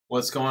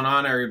What's going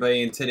on,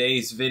 everybody? In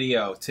today's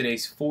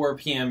 4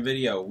 p.m.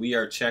 video, we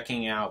are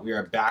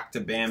back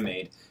to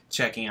Band-Maid,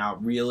 checking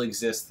out Real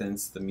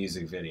Existence, the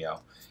music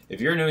video.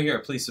 If you're new here,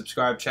 please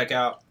subscribe, check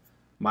out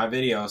my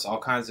videos, all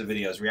kinds of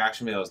videos,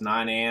 reaction videos,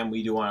 9 a.m.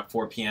 We do one at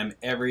 4 p.m.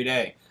 every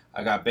day.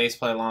 I got bass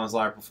play-alongs,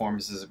 live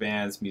performances of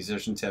bands,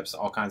 musician tips,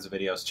 all kinds of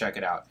videos. Check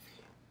it out.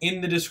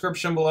 In the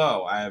description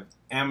below, I have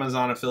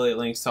Amazon affiliate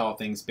links to all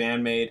things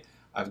Band-Maid.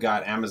 I've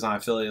got Amazon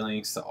affiliate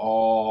links to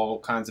all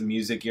kinds of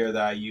music gear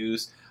that I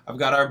use. I've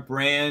got our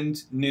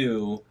brand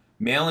new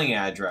mailing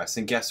address,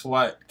 and guess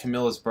what?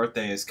 Camilla's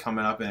birthday is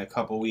coming up in a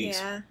couple weeks.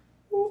 Yeah.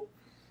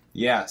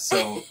 Yeah,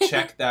 so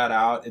check that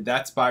out.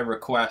 That's by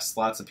request.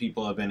 Lots of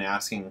people have been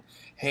asking,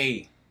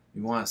 hey,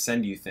 we want to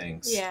send you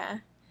things. Yeah.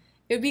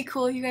 It would be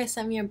cool if you guys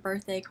sent me a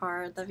birthday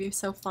card. That'd be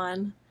so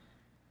fun.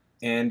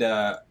 And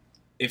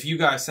if you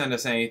guys send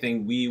us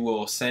anything, we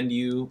will send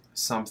you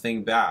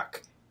something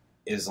back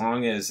as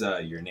long as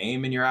your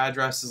name and your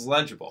address is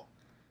legible.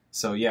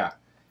 So yeah.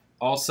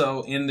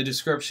 Also in the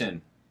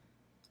description,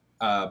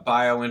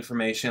 bio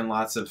information,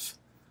 lots of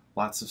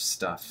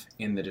stuff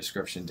in the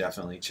description.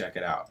 Definitely check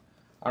it out.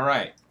 All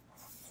right,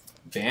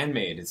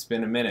 Band-Maid. It's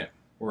been a minute.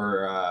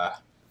 We're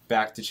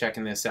back to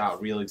checking this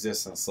out. Real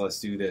Existence. Let's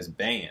do this.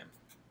 Bam.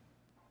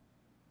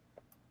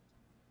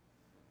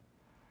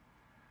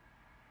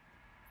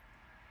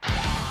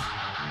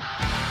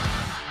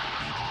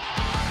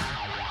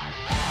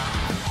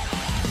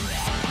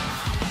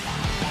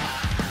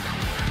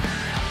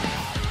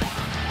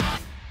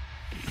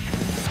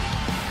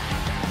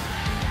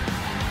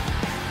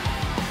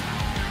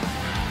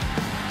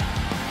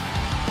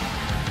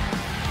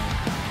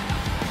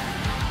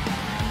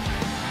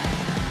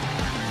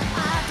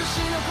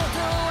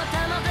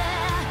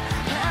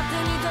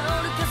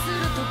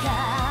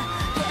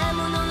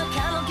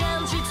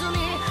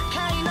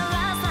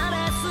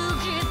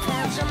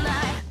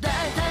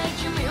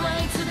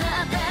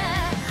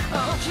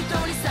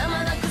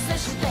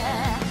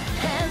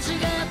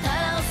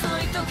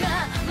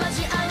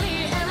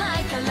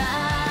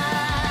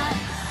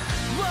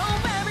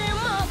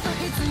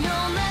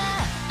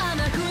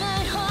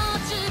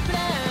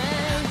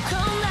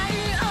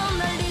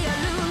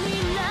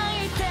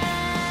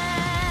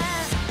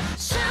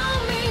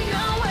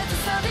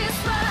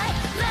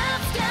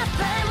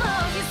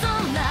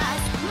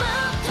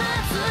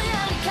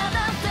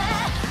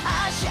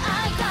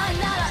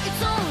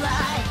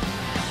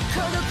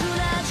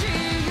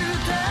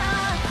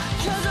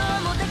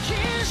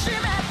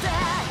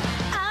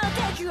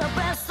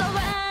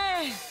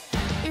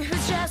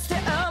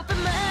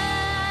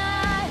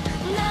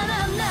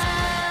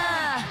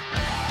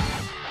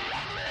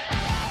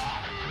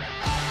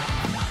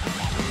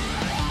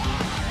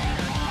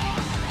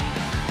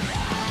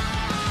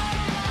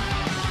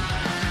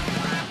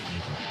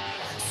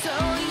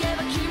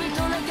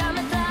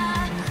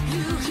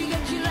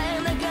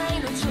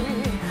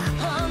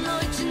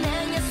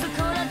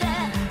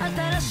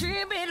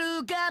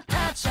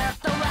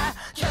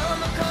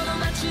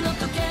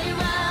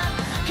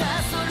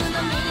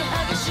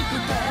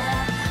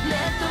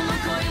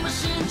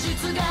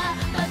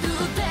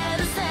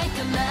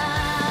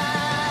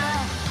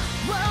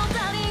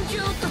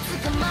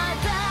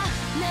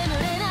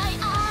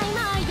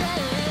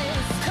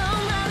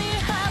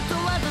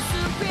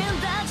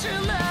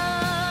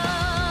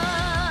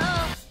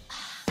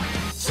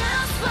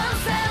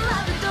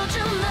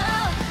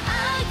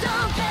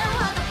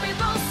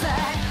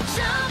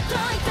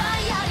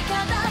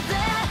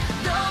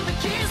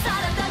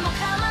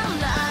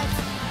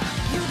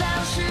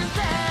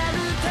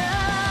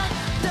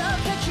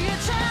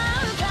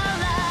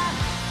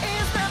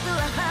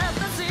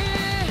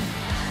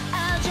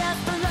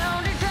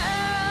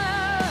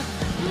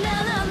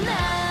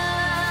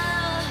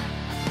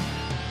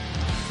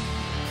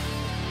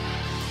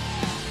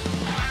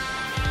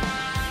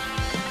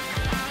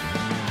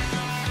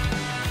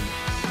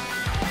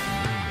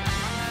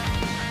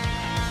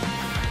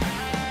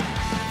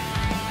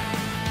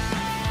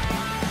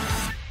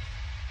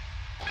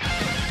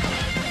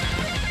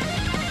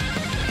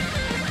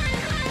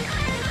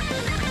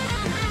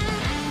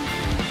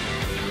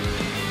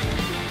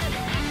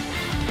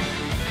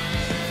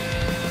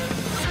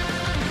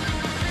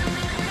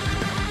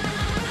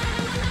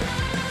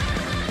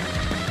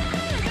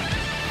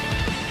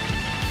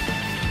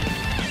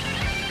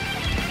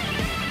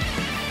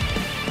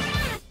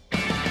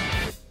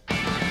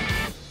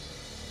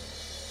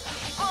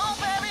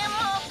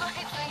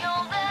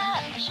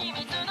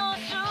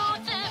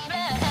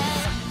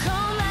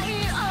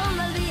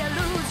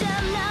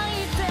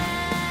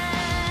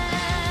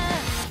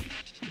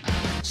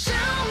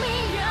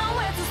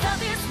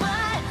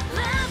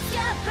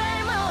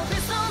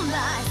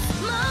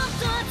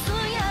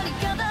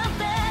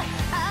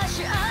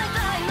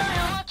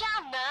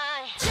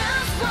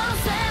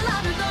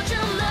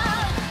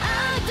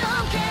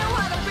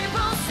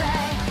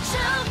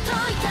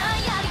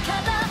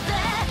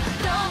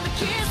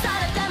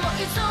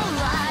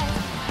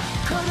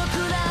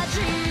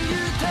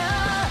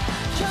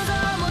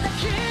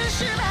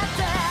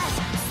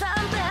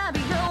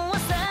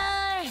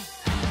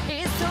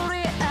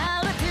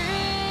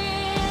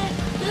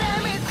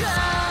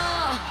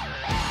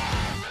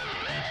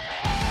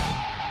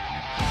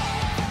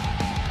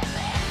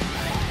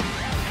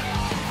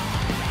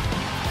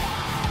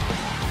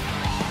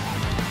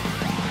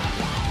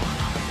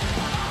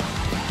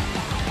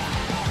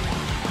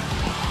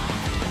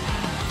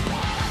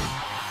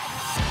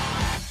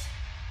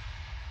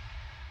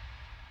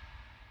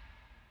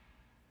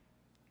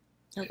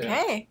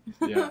 Okay.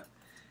 Yeah.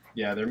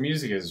 Yeah, their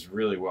music is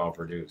really well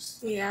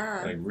produced.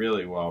 Yeah. Like,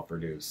 really well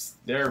produced.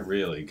 They're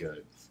really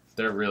good.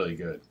 They're really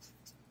good.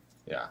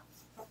 Yeah.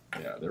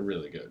 Yeah, they're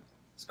really good.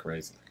 It's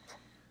crazy.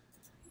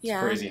 It's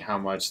crazy how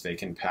much they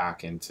can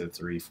pack into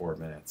 3-4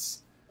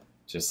 minutes.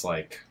 Just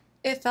like...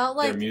 It felt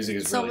like their music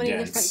is so really many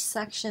dense. different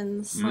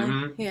sections.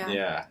 Mm-hmm. Like, yeah.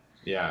 Yeah.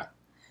 Yeah.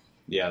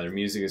 Yeah, their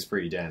music is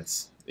pretty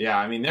dense. Yeah,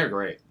 I mean, they're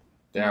great.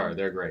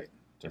 They're great.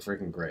 They're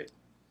freaking great.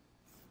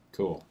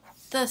 Cool.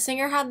 The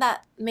singer had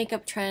that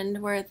makeup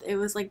trend where it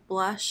was like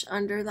blush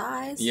under the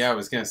eyes. Yeah, I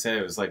was gonna say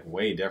it was like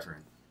way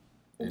different.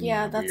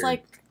 Yeah, that's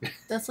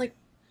weird.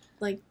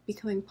 like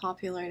becoming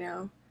popular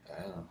now.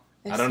 Oh.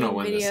 I've I don't know seen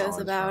when this videos song's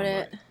about from,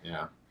 it. but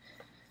yeah.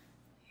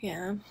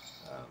 Yeah.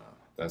 I don't know.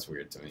 That's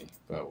weird to me,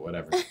 but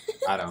whatever.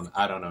 I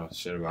don't know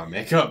shit about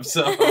makeup,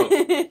 so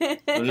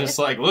I'm just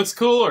like, looks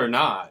cool or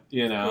not,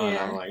 you know? Yeah. And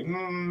I'm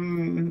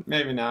like,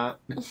 maybe not.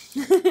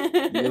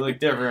 You look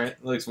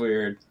different. Looks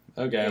weird.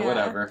 Okay, Yeah.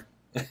 whatever.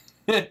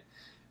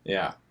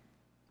 Yeah.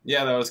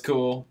 Yeah, that was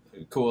cool.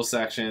 Cool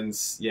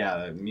sections.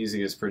 Yeah, the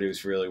music is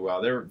produced really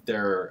well.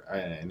 They're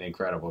an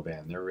incredible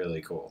band. They're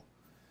really cool.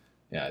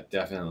 Yeah,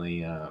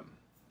 definitely a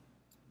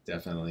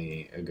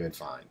good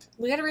find.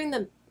 We gotta bring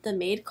the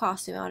maid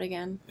costume out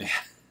again. Yeah.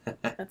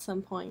 At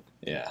some point.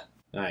 Yeah.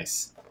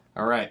 Nice.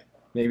 All right.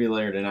 Maybe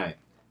later tonight.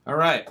 All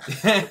right.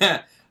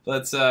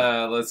 Let's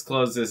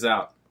close this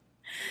out.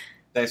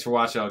 Thanks for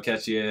watching. I'll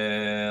catch you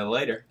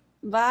later.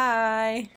 Bye.